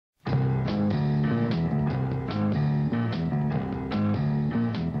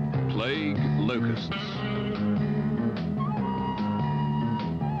locusts.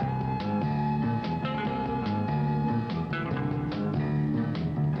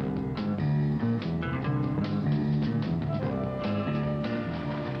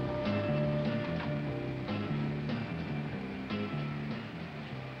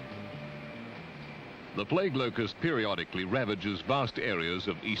 The plague locust periodically ravages vast areas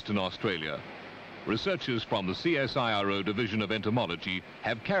of eastern Australia. Researchers from the CSIRO Division of Entomology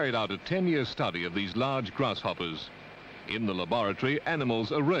have carried out a 10-year study of these large grasshoppers. In the laboratory,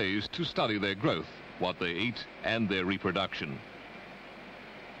 animals are raised to study their growth, what they eat, and their reproduction.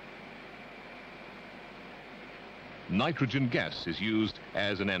 Nitrogen gas is used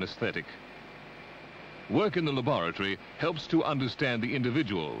as an anesthetic. Work in the laboratory helps to understand the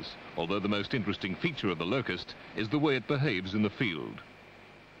individuals, although the most interesting feature of the locust is the way it behaves in the field.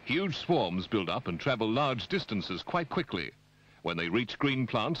 Huge swarms build up and travel large distances quite quickly. When they reach green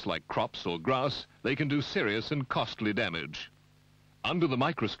plants like crops or grass, they can do serious and costly damage. Under the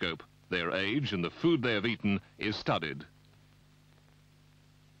microscope, their age and the food they have eaten is studied.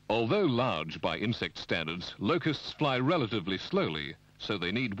 Although large by insect standards, locusts fly relatively slowly, so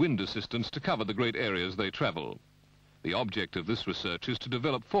they need wind assistance to cover the great areas they travel. The object of this research is to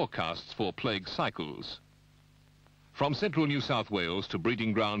develop forecasts for plague cycles. From central New South Wales to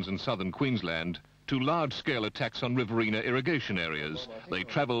breeding grounds in southern Queensland to large-scale attacks on riverina irrigation areas, they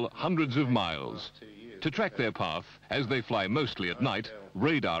travel hundreds of miles. To track their path, as they fly mostly at night,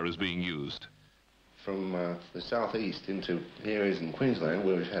 radar is being used. From the southeast into areas in Queensland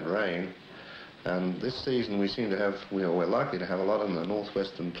where we've had rain, this season we seem to have, we're likely to have a lot in the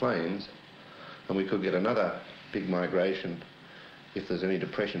northwestern plains, and we could get another big migration if there's any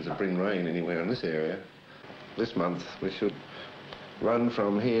depressions that bring rain anywhere in this area. This month we should run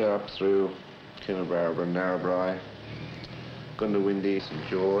from here up through Kinnabarabra, Narrabri, Goondiwindi, St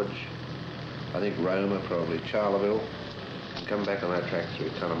George, I think Roma, probably Charleville, and come back on that track through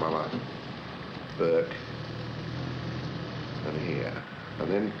Cunnamulla, Burke, and here. And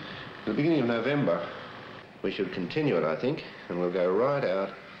then at the beginning of November we should continue it, I think, and we'll go right out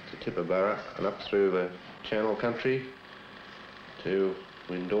to Tibooburra and up through the Channel country to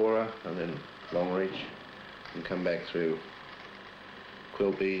Windora and then Longreach, and come back through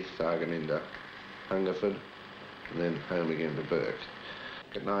Quilpie, Thargomindah, Hungerford, and then home again to Burke.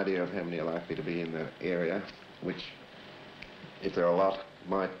 Get an idea of how many are likely to be in the area, which, if there are a lot,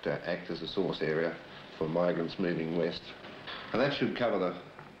 might act as a source area for migrants moving west. And that should cover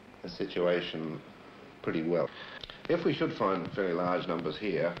the situation pretty well. If we should find very large numbers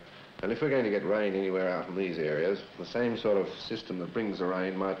here, and if we're going to get rain anywhere out in these areas, the same sort of system that brings the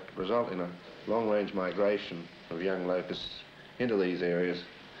rain might result in a long-range migration of young locusts into these areas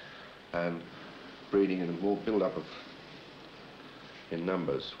and breeding and more build-up in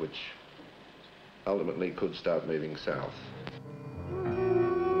numbers, which ultimately could start moving south.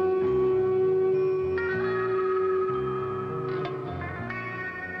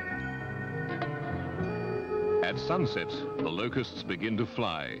 At sunset, the locusts begin to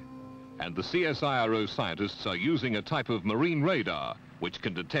fly, and the CSIRO scientists are using a type of marine radar which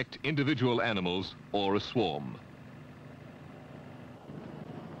can detect individual animals or a swarm.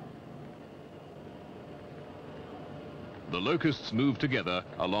 The locusts move together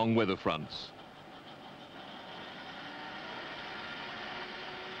along weather fronts.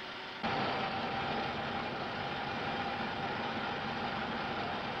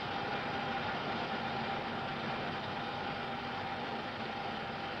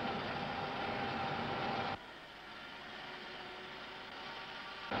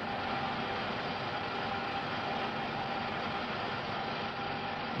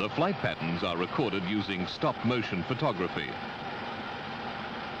 The flight patterns are recorded using stop-motion photography.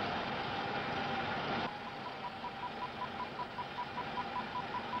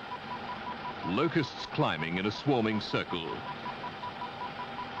 Locusts climbing in a swarming circle.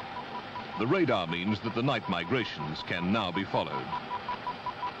 The radar means that the night migrations can now be followed.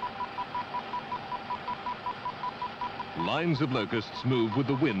 Lines of locusts move with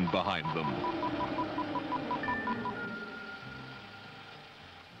the wind behind them.